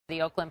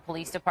the Oakland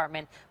Police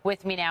Department,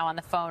 with me now on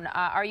the phone.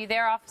 Are you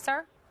there,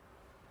 officer?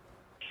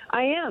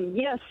 I am,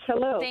 yes.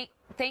 Hello.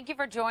 Thank you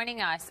for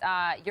joining us.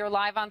 You're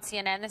live on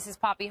CNN. This is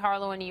Poppy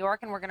Harlow in New York,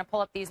 and we're going to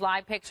pull up these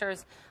live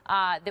pictures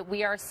that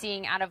we are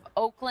seeing out of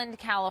Oakland,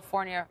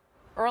 California.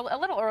 A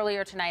little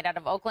earlier tonight, out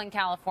of Oakland,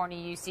 California,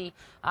 you see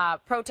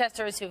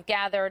protesters who've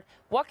gathered.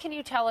 What can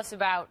you tell us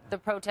about the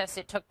protests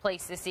that took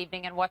place this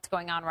evening and what's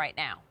going on right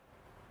now?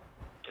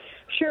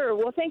 Sure.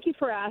 Well, thank you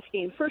for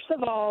asking. First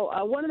of all,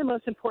 one of the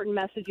most important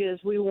messages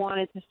we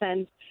wanted to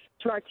send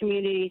to our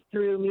community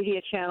through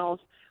media channels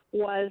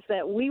was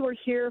that we were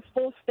here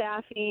full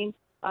staffing,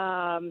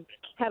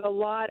 have a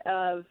lot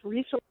of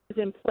resources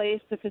in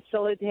place to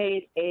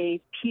facilitate a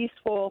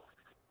peaceful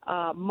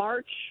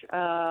march,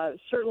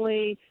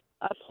 certainly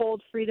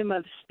uphold freedom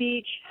of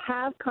speech,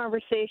 have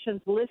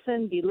conversations,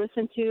 listen, be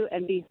listened to,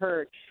 and be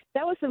heard.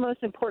 That was the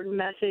most important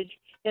message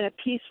in a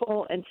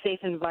peaceful and safe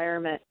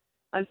environment.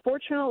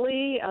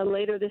 Unfortunately,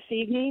 later this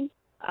evening,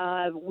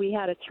 we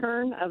had a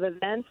turn of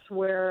events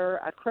where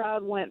a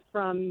crowd went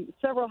from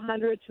several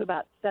hundred to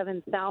about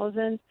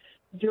 7,000.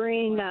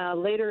 During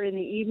later in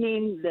the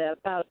evening,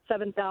 about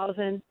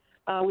 7,000,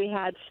 we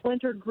had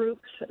splintered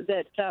groups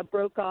that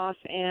broke off,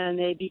 and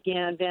they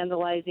began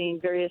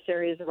vandalizing various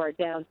areas of our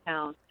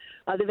downtown.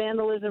 The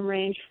vandalism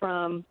ranged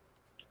from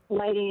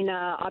lighting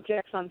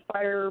objects on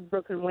fire,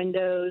 broken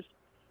windows,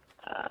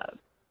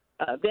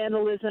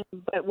 vandalism,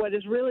 but what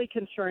is really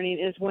concerning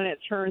is when it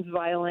turns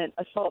violent,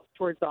 assault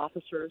towards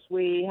officers.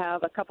 We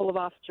have a couple of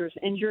officers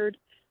injured.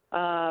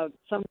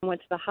 Some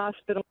went to the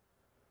hospital,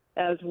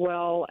 as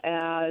well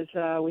as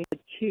we had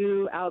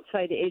 2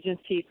 outside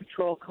agency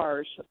patrol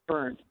cars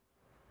burned.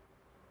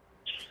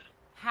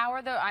 How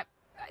are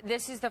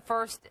this is the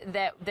first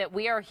that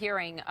we are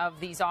hearing of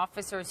these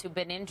officers who've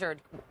been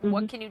injured. Mm-hmm.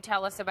 What can you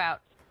tell us about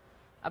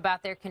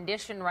their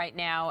condition right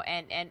now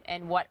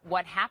and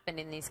what happened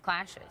in these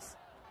clashes?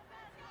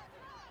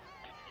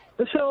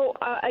 So,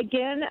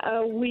 again,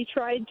 we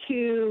tried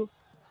to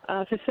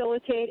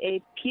facilitate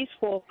a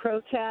peaceful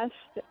protest,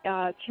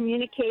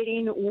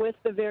 communicating with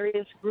the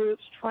various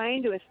groups,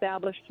 trying to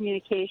establish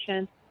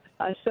communication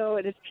so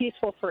it is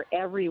peaceful for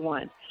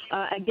everyone.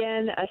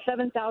 Again,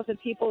 7,000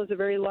 people is a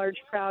very large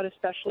crowd,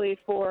 especially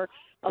for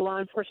a law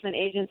enforcement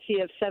agency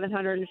of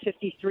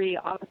 753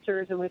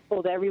 officers, and we've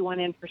pulled everyone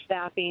in for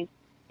staffing,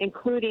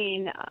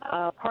 including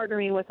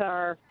partnering with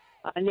our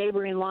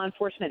neighboring law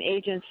enforcement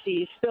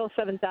agencies. Still,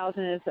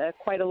 7,000 is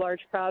quite a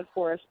large crowd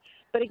for us.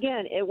 But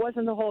again, it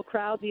wasn't the whole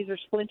crowd. These are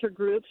splinter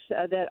groups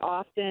that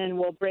often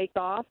will break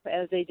off,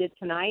 as they did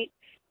tonight,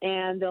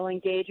 and they'll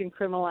engage in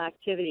criminal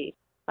activity.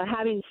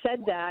 Having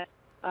said that,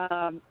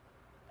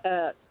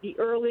 the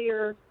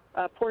earlier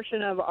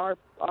portion of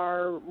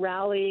our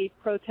rally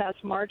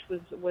protest march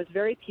was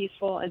very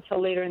peaceful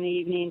until later in the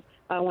evening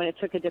when it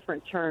took a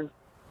different turn.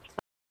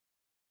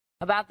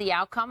 About the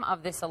outcome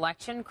of this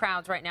election,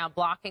 crowds right now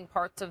blocking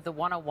parts of the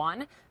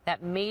 101,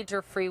 that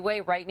major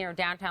freeway right near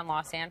downtown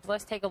Los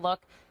Angeles. Take a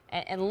look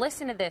and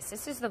listen to this.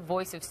 This is the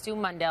voice of Stu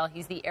Mundell.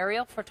 He's the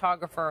aerial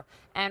photographer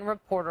and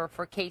reporter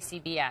for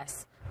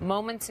KCBS.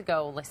 Moments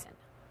ago, listen.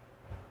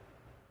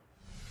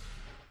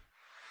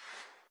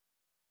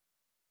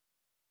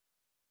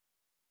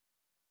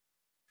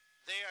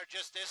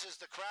 This is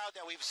the crowd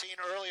that we've seen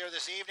earlier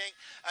this evening.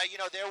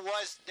 There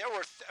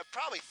were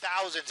probably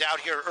thousands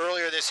out here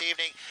earlier this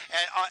evening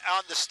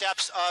on the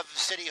steps of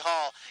City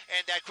Hall,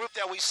 and that group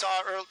that we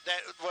saw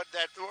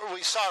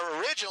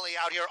originally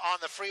out here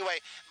on the freeway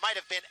might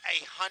have been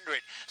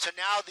 100. So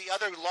now the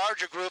other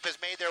larger group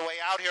has made their way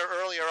out here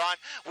earlier on.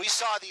 We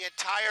saw the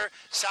entire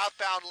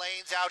southbound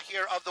lanes out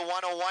here of the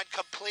 101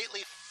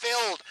 completely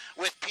filled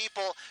with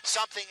people.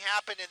 Something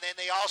happened, and then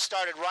they all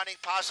started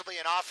running. Possibly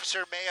an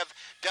officer may have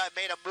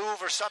made a move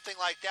or something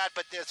like that,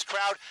 but this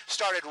crowd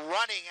started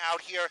running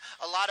out here,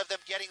 a lot of them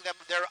getting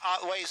their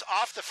ways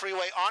off the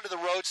freeway onto the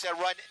roads that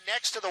run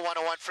next to the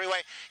 101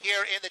 freeway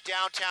here in the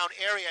downtown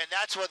area, and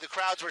that's what the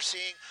crowds we're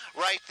seeing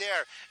right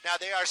there.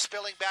 Now, they are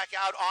spilling back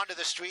out onto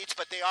the streets,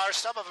 but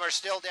some of them are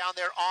still down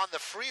there on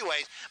the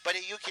freeways. But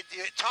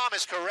Tom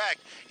is correct.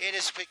 It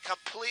has been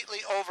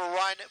completely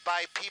overrun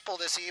by people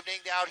this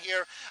evening out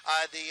here.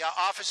 The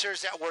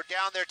officers that were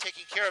down there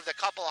taking care of the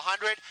couple of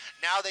hundred,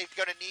 now they're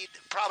going to need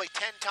probably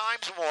 10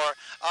 times more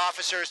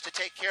officers to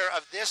take care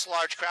of this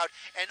large crowd.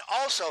 And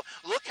also,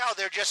 look how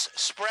they're just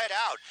spread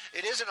out.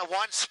 It isn't a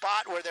one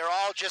spot where they're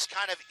all just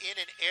kind of in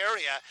an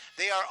area.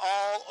 They are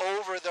all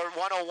over the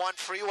 101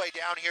 freeway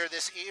down here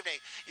this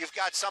evening. You've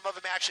got some of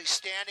them actually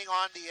standing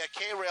on the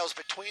K-rails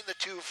between the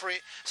two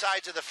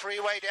sides of the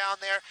freeway down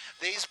there.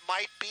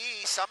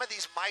 Some of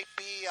these might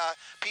be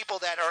people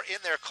that are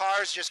in their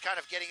cars just kind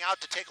of getting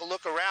out to take a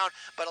look around,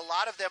 but a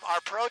lot of them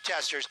are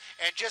protesters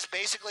and just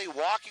basically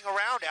walking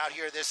around out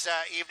here this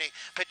evening.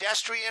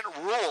 Pedestrian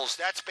rules,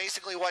 that's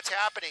basically what's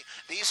happening.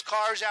 These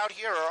cars out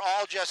here are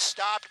all just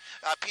stopped.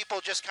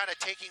 People just kind of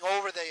taking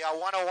over the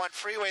 101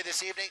 freeway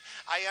this evening.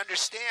 I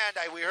understand,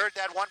 we heard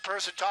that one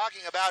person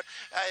talking about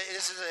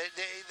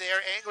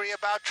they're angry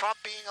about Trump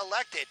being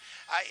elected.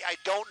 I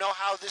don't know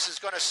how this is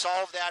going to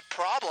solve that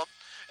problem.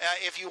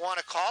 if you want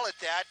to call it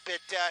that.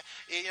 But,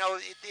 you know,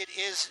 it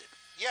is,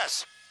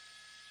 yes.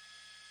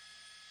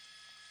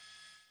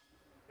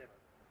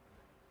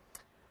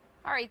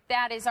 All right,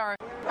 that is our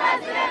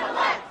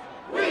President-elect.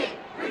 We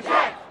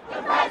reject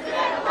the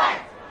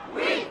President-elect.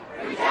 We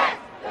reject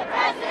the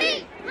President.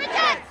 We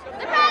reject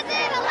the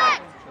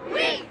President-elect.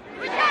 We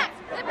reject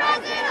the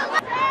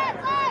President-elect. Red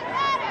flag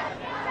matter.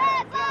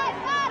 Red flag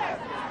matter.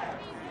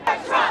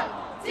 Trump.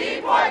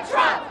 Deport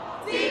Trump.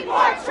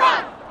 Deport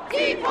Trump.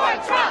 Deport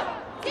Trump.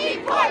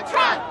 Deport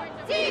Trump.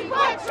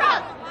 Deport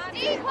Trump.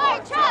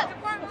 Deport Trump.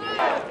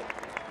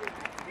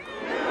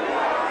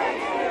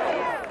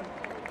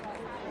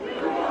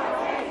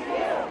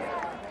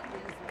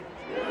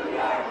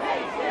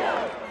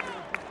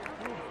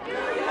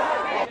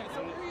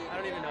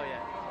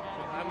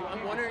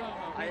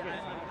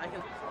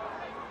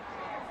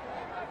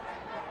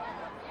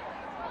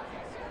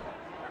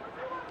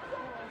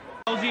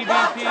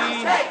 LGBT,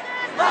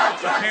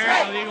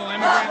 apparent illegal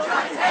immigrants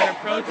that are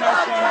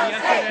protesting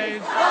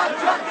yesterday's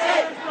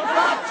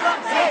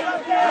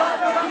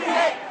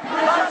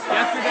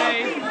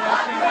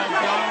election of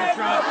Donald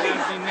Trump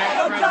as the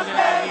next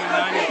president of the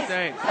United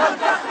States. No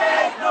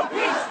justice, no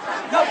peace.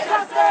 No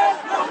justice,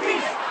 no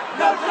peace.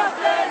 No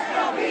justice,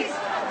 no peace.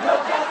 No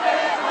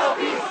justice, no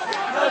peace.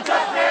 No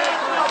justice,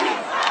 no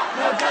peace.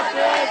 No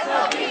justice,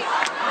 no peace.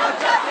 No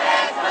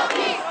justice, no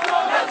peace.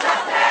 No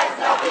justice,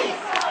 no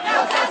peace.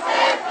 No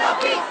justice, no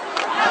peace.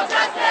 No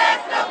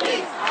justice, no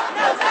peace.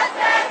 No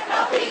justice, no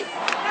peace.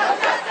 No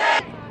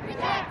justice.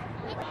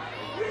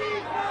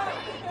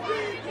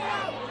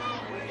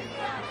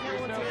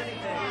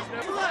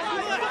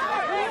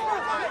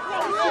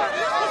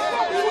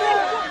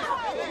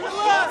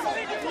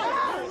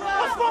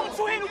 What's wrong with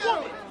you ain't a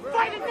woman?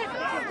 Fight it, nigga.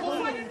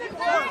 Fight it,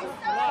 nigga.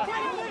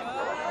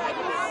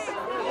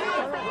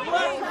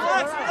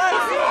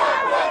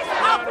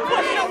 I'll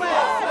push your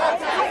ass.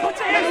 Put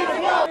your hands in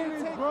the wall.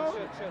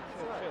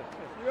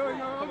 Yo,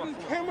 this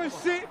camera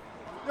shit.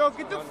 Yo,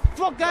 get the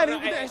fuck out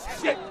of here with that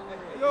shit.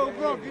 Yo,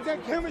 bro, get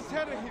that camera shit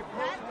out of here,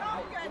 bro.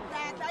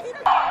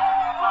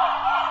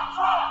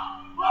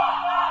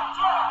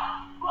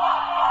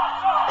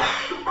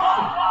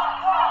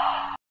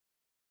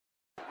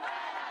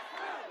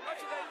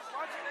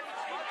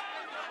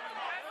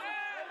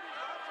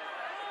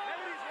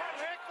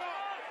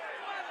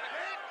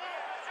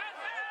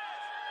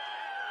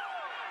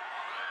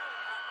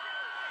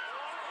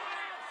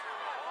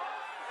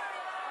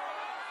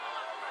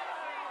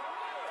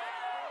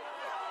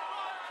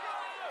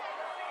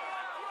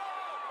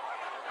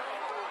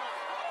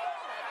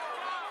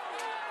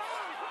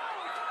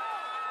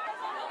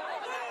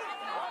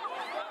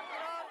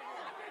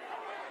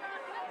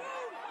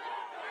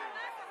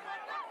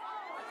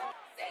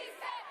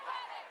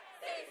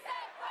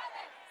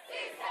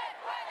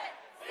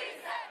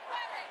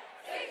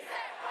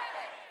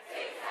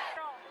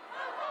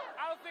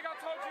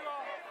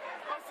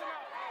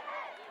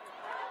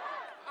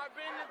 I've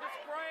been to this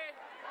parade,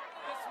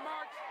 this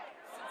march,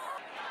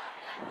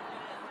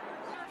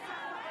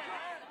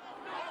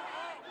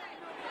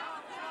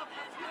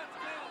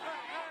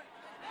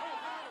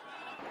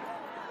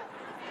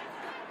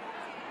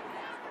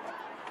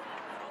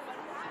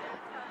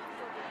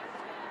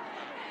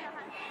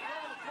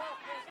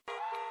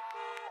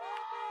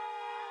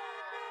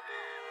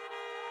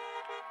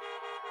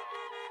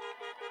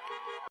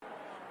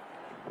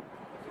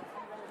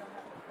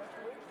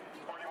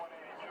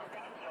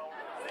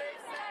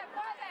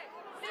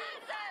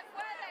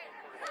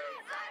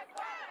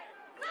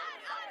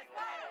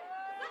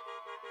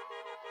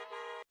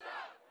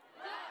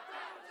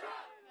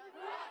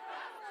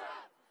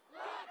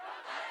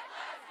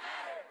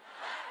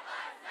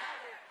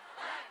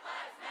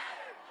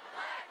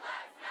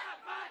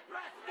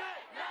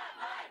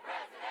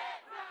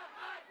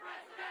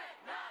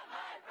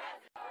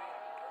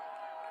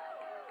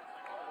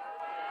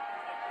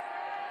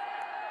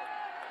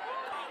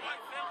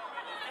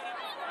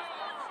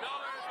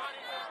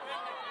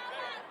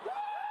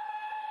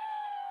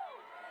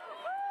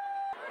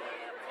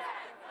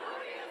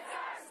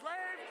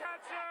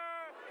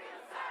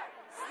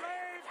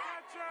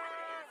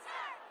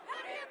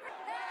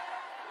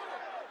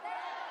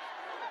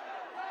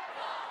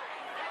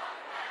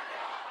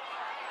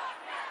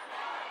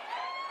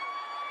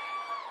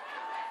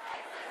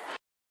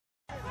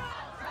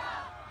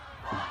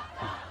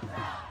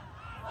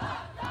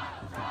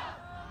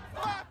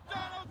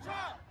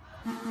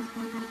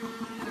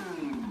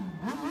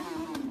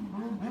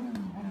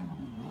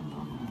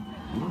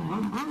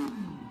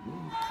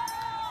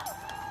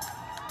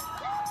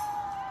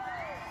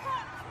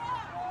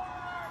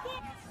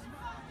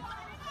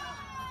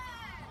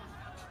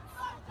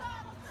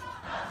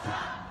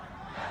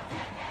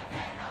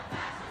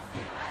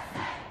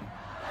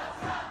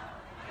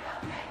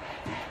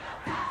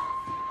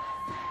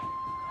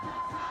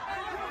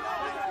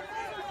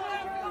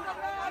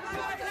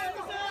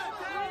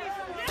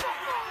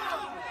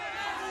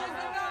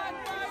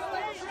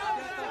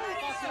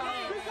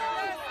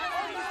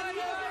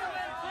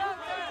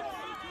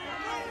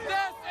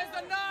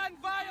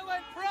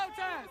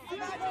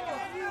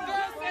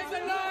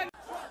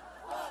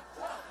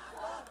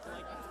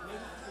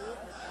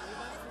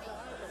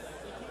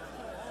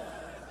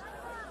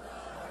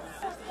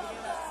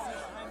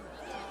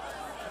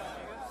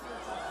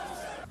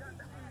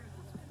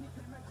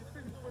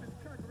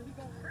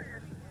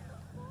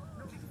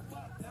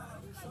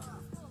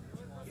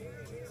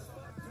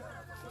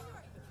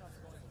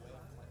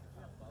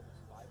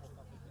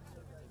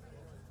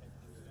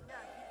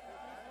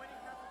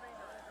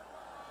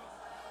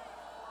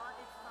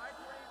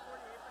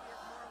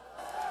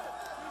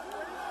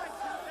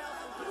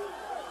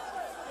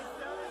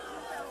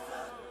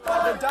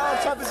 that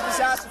Donald Trump is a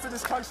disaster for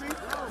this country,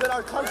 that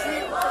our country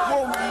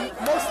will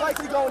most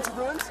likely go into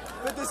ruins,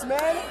 that this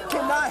man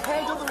cannot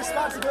handle the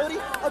responsibility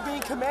of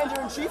being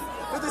commander-in-chief,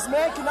 that this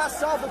man cannot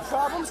solve the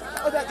problems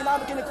of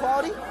economic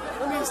inequality.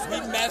 We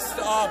messed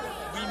up.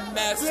 We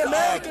messed up. The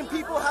American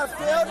people have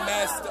failed, we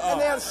messed up.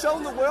 and they have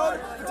shown the world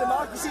that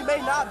democracy may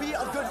not be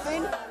a good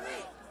thing.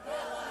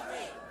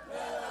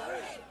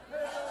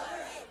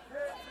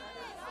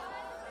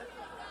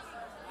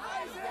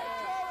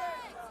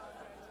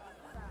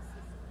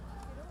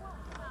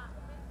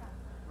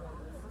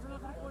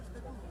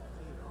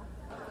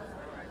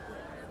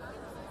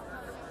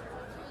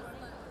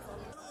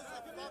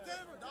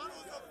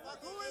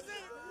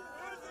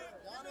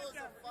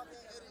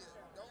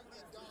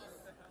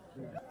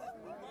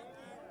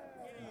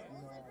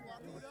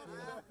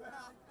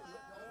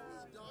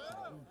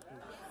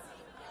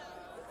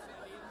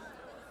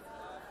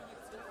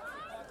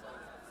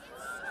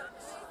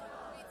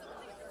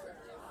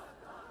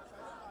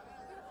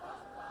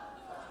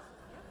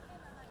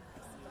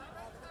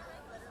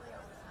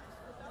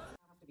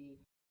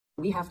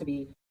 We have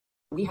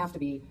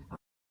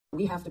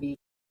to be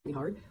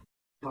hard.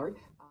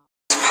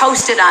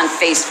 Posted on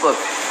Facebook,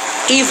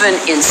 even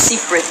in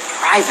secret,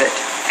 private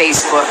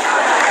Facebook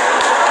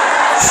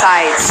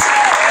sites.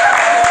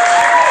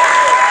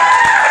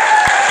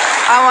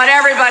 I want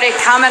everybody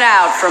coming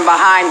out from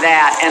behind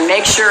that and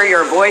make sure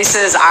your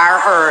voices are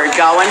heard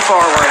going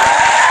forward.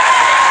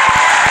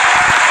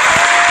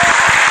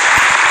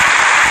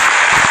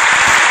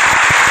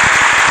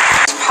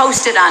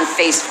 Posted on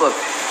Facebook,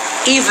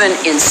 even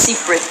in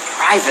secret,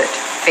 private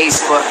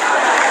Facebook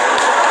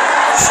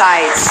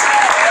sites.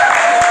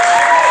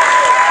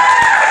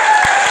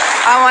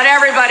 I want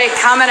everybody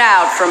coming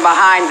out from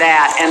behind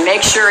that and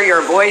make sure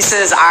your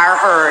voices are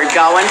heard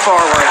going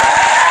forward.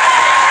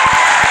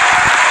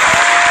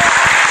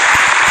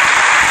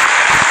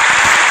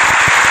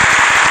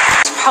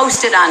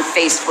 Posted on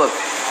Facebook,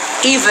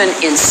 even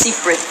in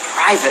secret,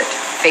 private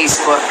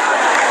Facebook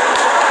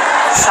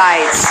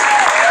sites.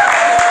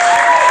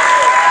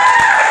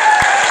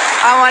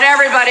 I want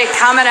everybody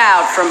coming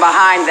out from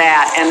behind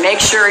that and make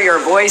sure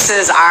your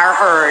voices are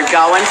heard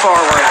going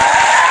forward.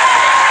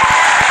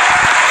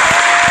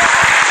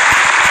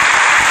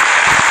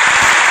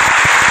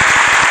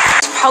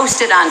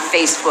 Posted on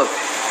Facebook,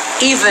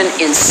 even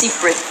in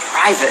secret,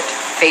 private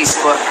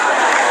Facebook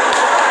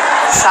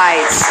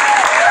sites.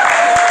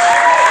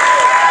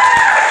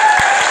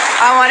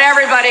 I want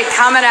everybody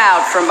coming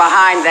out from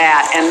behind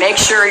that and make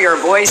sure your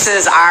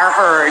voices are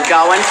heard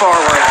going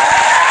forward.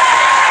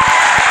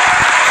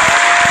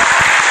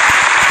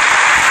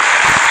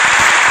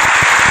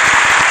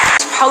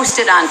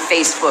 Posted on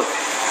Facebook,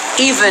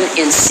 even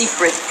in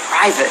secret,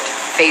 private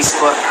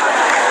Facebook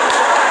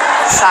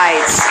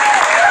sites.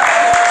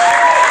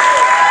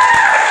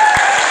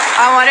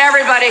 I want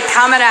everybody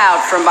coming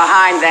out from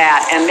behind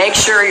that and make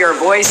sure your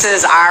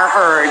voices are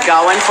heard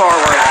going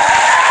forward.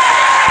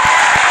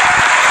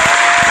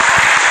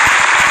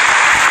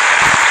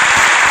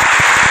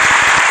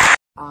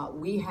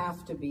 We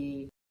have to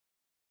be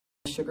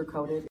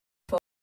sugar-coated.